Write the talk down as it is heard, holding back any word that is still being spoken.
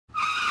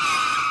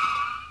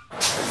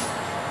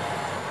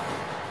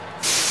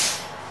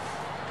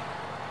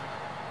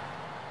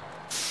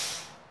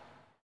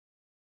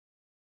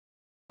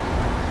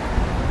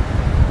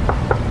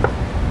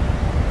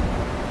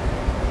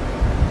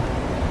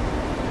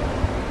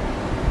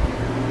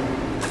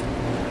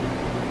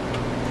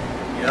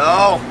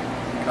Yo,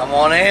 come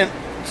on in,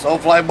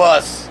 Soulfly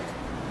bus.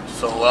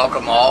 So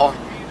welcome all.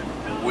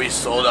 We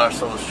sold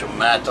ourselves to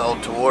Metal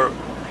Tour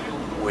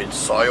with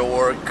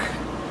Soilwork,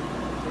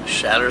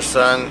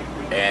 Shatterson,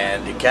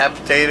 and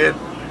Decapitated.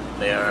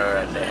 They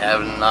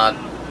have not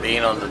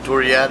been on the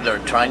tour yet. They're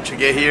trying to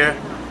get here,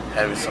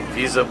 having some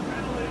visa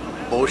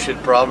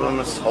bullshit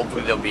problems.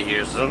 Hopefully they'll be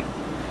here soon.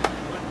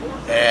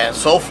 And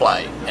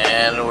Soulfly,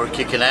 and we're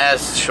kicking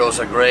ass. Shows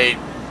are great.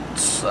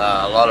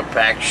 A lot of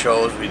packed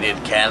shows. We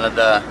did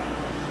Canada,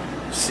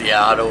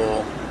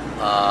 Seattle.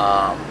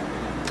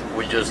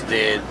 We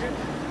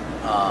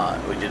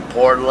did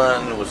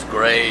Portland. It was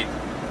great.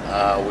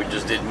 We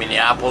just did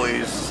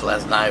Minneapolis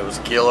last night. It was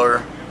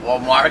killer. Well,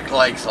 Mark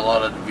likes a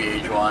lot of the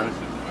VH1.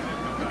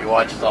 He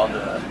watches all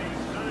the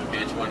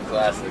VH1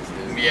 classics,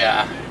 dude.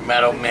 Yeah,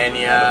 Metal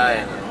Mania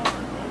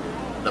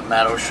and the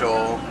Metal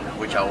Show,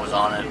 which I was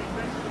on it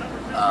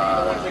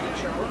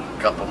a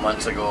couple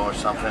months ago or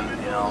something,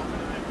 you know.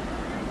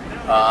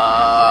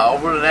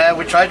 Over that,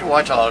 we tried to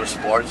watch a lot of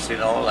sports, you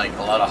know, like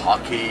a lot of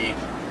hockey,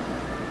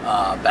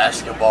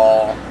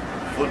 basketball,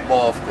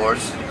 football, of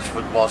course. It's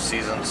football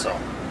season, so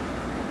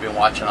we've been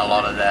watching a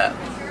lot of that.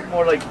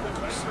 More like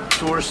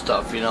tour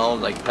stuff, you know,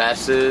 like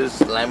passes,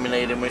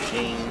 laminated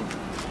machine.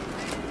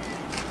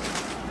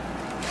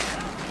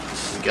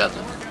 This has got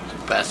the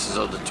passes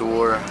of the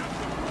tour.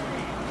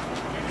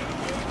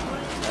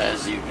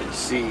 As you can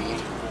see,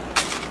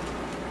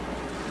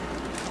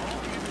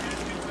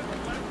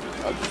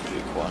 I'll just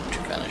pick one to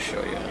kind of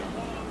show you.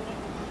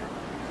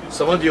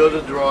 Some of the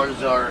other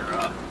drawers are,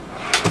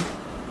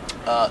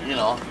 you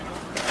know,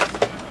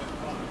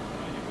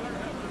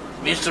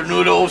 Mr.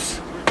 Noodles,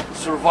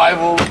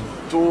 Survival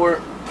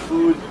Tour,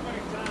 food,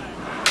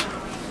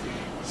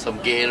 some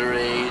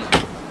Gatorade,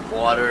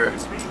 water.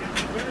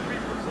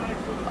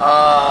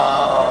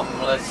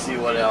 Let's see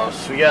what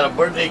else. We got a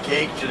birthday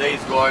cake.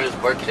 Today's Gloria's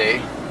birthday,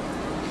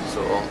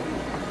 so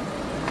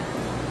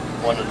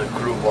one of the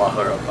crew bought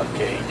her up a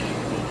cake,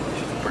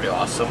 which is pretty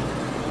awesome.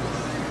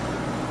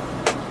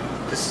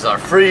 This is our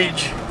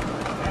fridge.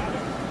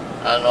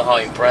 I don't know how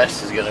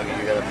impressed you're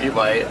gonna be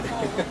by it.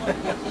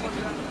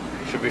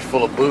 Should be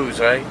full of booze,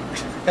 right?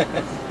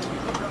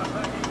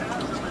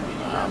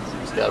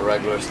 It's got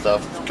regular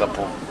stuff, a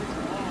couple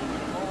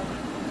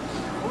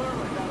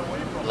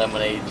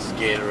lemonades,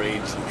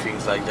 Gatorades, and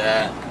things like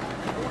that.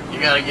 You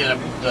gotta get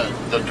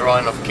the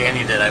drawing of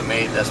Kenny that I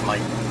made. That's my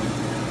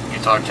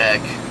guitar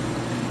tag.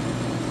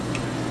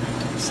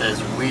 It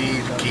says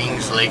we,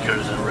 Kings,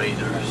 Lakers, and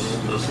Raiders.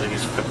 Those are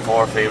his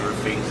 4 favorite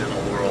things in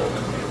the world.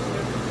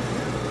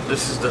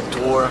 This is the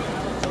tour,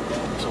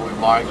 so we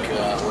mark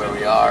where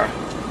we are.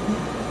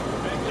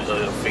 There's a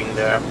little thing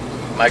there.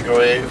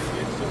 Microwave,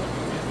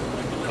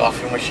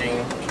 coffee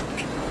machine.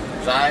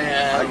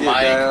 Zion,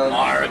 Mike,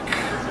 Mark.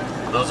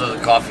 Those are the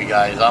coffee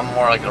guys. I'm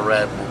more like a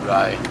Red Bull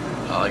guy.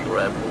 I like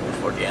Red Bull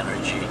for the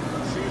energy.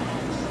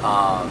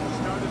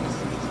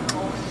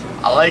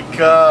 I like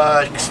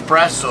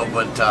espresso,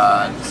 but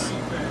I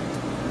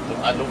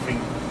don't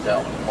think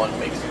that one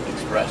makes it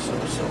espresso.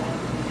 So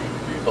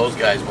those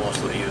guys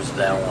mostly use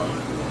that one.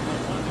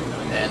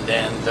 And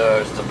then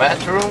there's the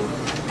bathroom.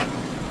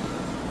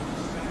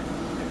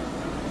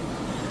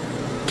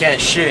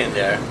 Can't shit in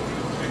there.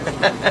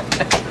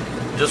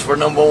 Just for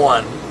number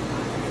 1.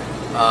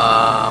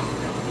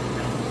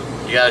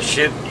 You gotta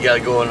shit, you gotta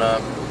go in a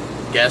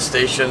gas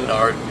station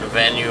or a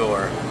venue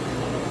or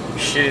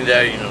shit in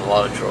there, you're in a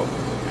lot of trouble.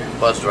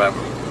 Bus driver,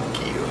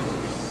 keep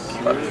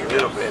up a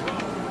little bit.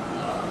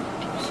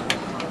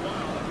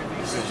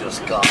 This is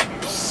just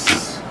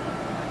cups.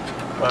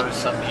 Probably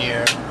some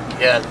here.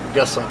 Yeah,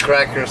 got some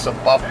crackers, some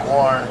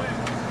popcorn,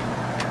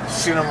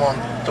 cinnamon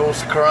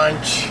toast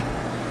crunch,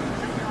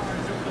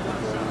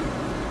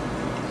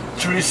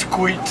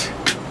 Triscuit,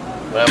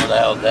 whatever the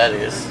hell that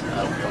is.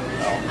 I don't know.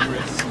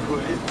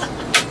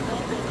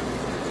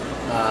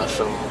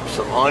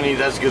 Some honey,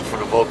 that's good for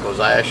the vocals.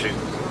 I actually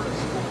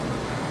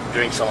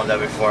drink some of that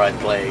before I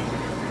play.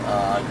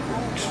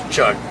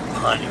 Chug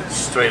honey,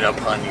 straight up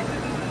honey.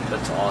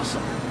 That's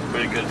awesome.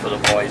 Really good for the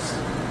voice.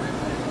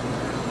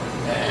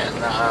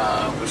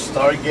 And we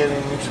start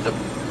getting into the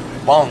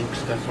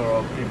bunks. That's where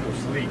all people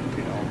sleep,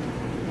 you know.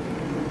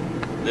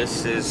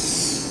 This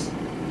is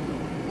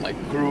my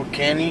crew,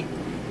 Kenny.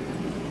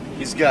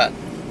 He's got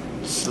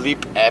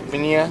sleep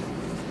apnea,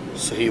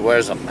 so he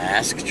wears a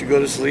mask to go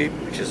to sleep,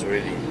 which is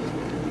really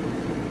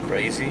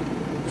crazy.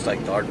 It's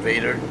like Darth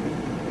Vader.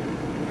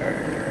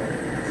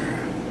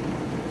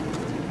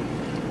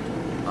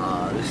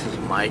 This is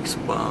Mike's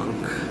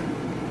bunk.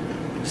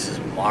 This is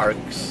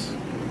Mark's.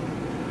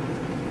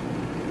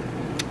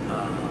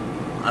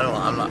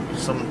 I'm not.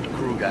 Some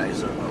crew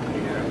guys are up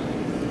here.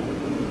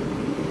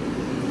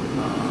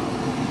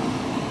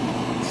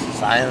 This is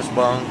Zion's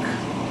bunk.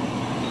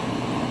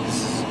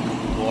 This is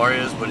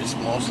Gloria's, but it's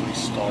mostly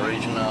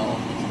storage now.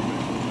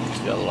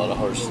 It's got a lot of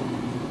her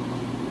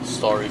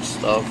storage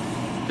stuff.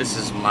 This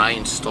is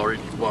mine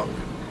storage bunk.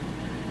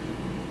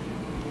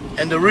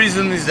 And the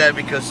reason is that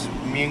because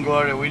me and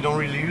Gloria, we don't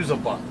really use a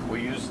bunk.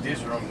 We use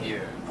this room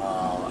here.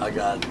 I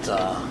got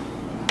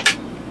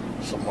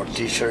Some more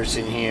t-shirts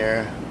in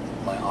here.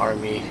 My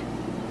army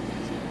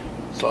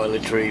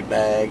toiletry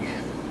bag.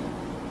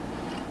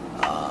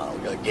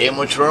 We got Game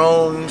of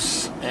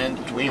Thrones and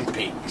Twin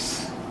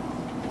Peaks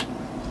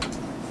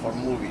for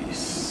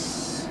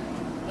movies.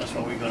 That's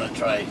what we're gonna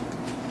try.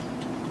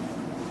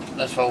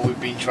 That's what we've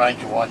been trying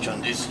to watch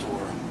on this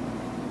tour.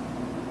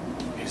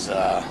 Is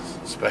a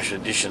special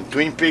edition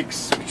Twin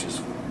Peaks, which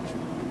is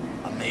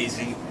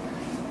amazing.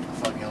 I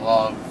fucking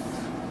love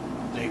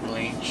David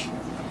Lynch.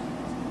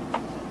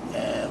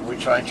 And we're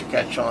trying to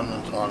catch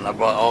on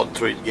about all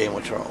 3 Game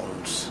of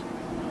Thrones.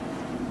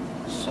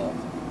 So,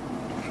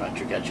 trying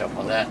to catch up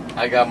on that.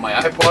 I got my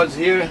iPods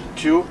here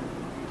too.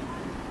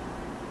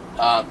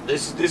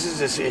 This is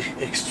this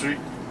extreme,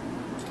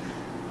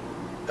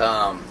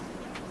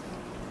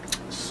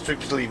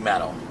 strictly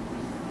metal,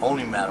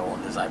 only metal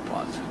on this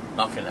iPod.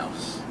 Nothing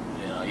else.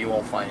 You know, you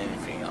won't find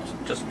anything else.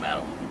 Just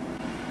metal.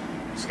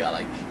 It's got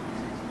like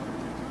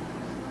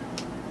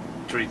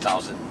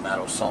 3,000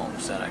 metal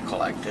songs that I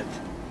collected.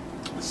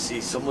 Let's see,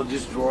 some of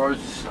these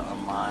drawers are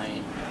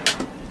mine.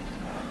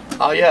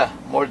 Oh yeah,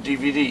 more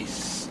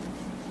DVDs.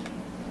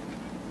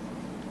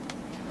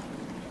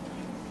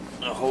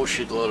 A whole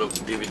shitload of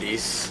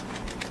DVDs.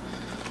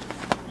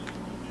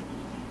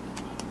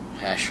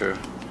 Asher,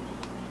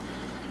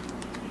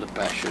 The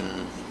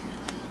Passion,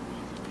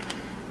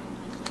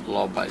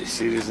 Law by the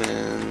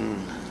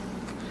Citizen.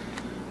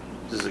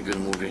 This is a good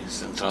movie.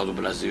 Central do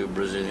Brasil,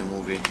 Brazilian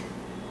movie.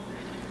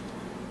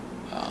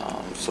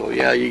 So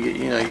yeah,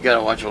 you know, you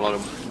gotta watch a lot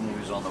of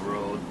movies on the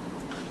road.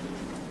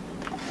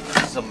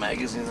 This is a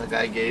magazine the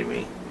guy gave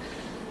me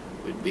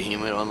with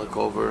Behemoth on the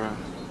cover.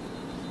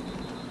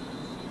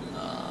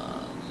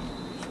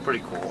 It's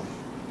pretty cool.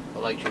 I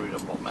like to read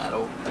about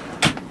metal.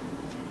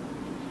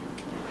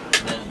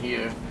 And then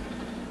here,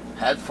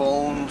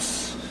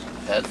 headphones,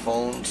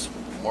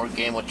 more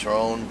Game of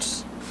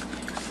Thrones,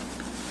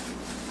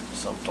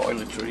 some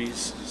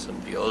toiletries, some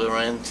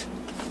deodorant.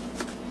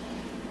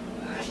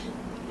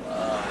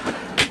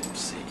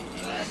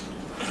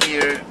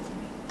 Here,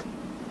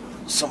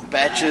 some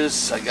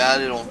patches. I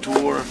got it on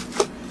tour.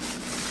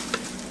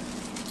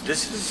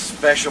 This is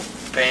special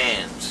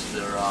pants.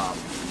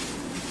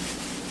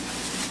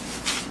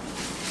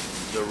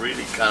 They're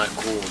really kind of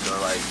cool.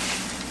 They're like,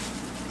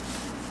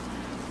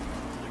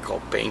 they're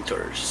called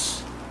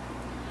painters,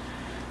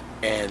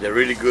 and they're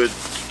really good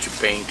to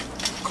paint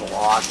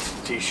cloth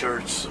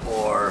t-shirts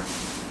or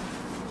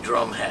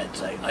drum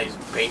heads. I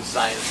paint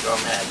signs, drum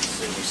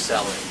heads, and we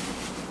sell it.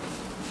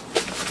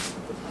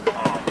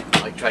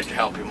 I tried to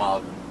help him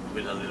out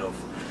with a little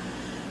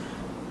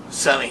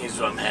selling his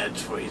drum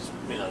heads for his,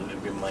 you know, little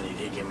bit of money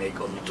he can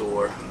make on the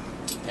tour.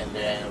 And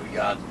then we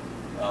got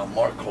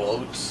more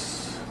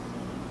clothes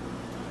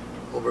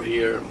over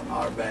here,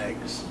 our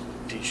bags,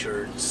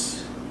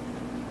 t-shirts,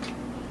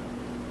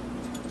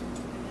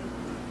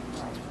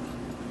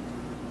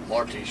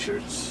 more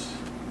t-shirts,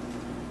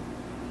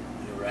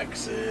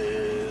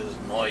 Rexes,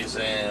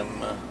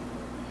 Noisem,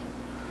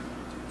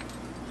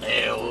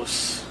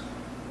 nails,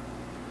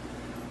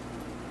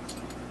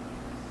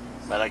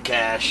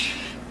 Cash.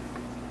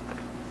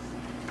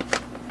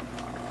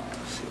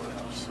 Let's see what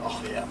else.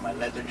 Oh yeah, my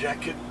leather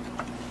jacket.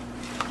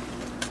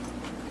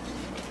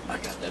 I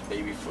got that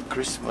baby for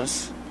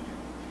Christmas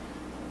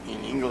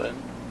in England.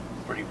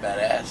 Pretty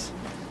badass.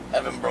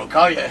 Haven't broke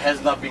out yet. It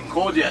has not been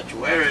cold yet to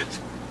wear it.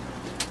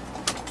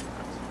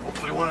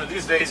 Hopefully one of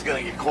these days it's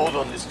gonna get cold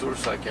on this tour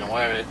so I can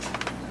wear it.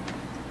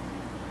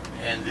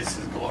 And this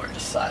is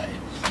Gloria's side.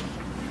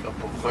 A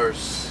couple of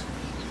hers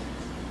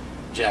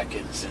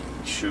jackets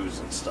and shoes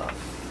and stuff.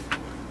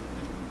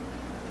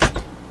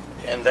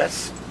 And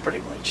that's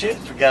pretty much it.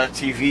 We got a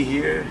TV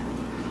here,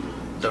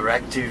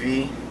 Direct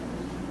TV,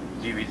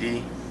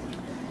 DVD.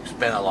 We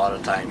spend a lot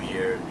of time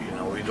here. You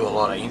know, we do a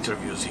lot of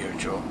interviews here,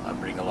 Joe. I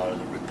bring a lot of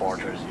the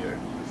reporters here.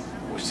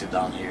 We sit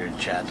down here and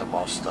chat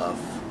about stuff.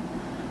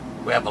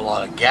 We have a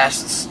lot of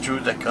guests too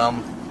that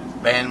come,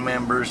 band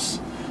members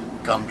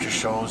come to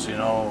shows. You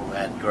know, we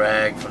had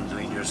Greg from the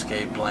Linear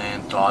Escape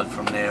Plan, Todd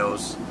from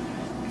Nails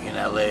in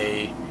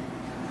LA.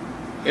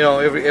 You know,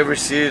 every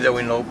city that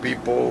we know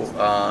people,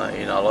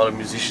 you know, a lot of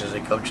musicians, they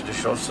come to the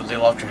show, so they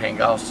love to hang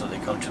out, so they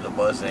come to the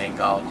bus, they hang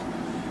out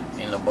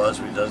in the bus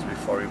with us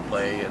before we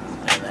play and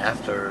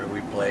after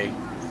we play.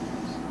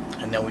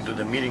 And then we do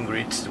the meet and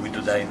greets, we do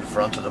that in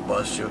front of the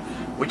bus too,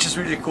 which is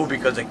really cool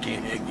because it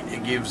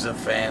gives a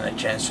fan a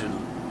chance to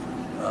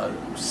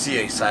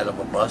see a side of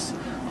a bus.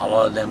 A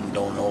lot of them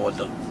don't know what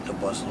the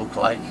bus looks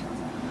like,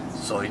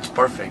 so it's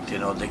perfect, you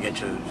know, they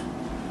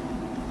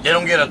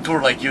don't get a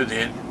tour like you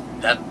did.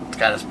 That's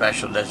kind of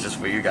special. That's just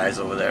for you guys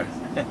over there.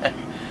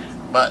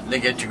 But they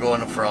get to go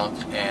in the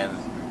front and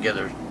get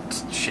their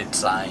shit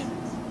signed,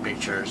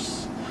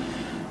 pictures,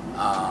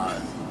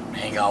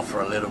 hang out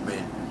for a little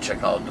bit,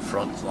 check out the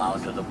front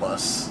lounge of the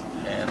bus,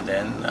 and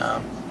then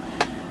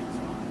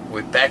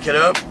we pack it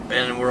up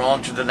and we're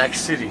on to the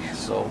next city.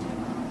 So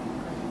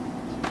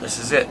this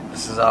is it.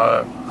 This is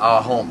our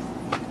home,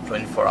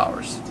 24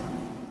 hours.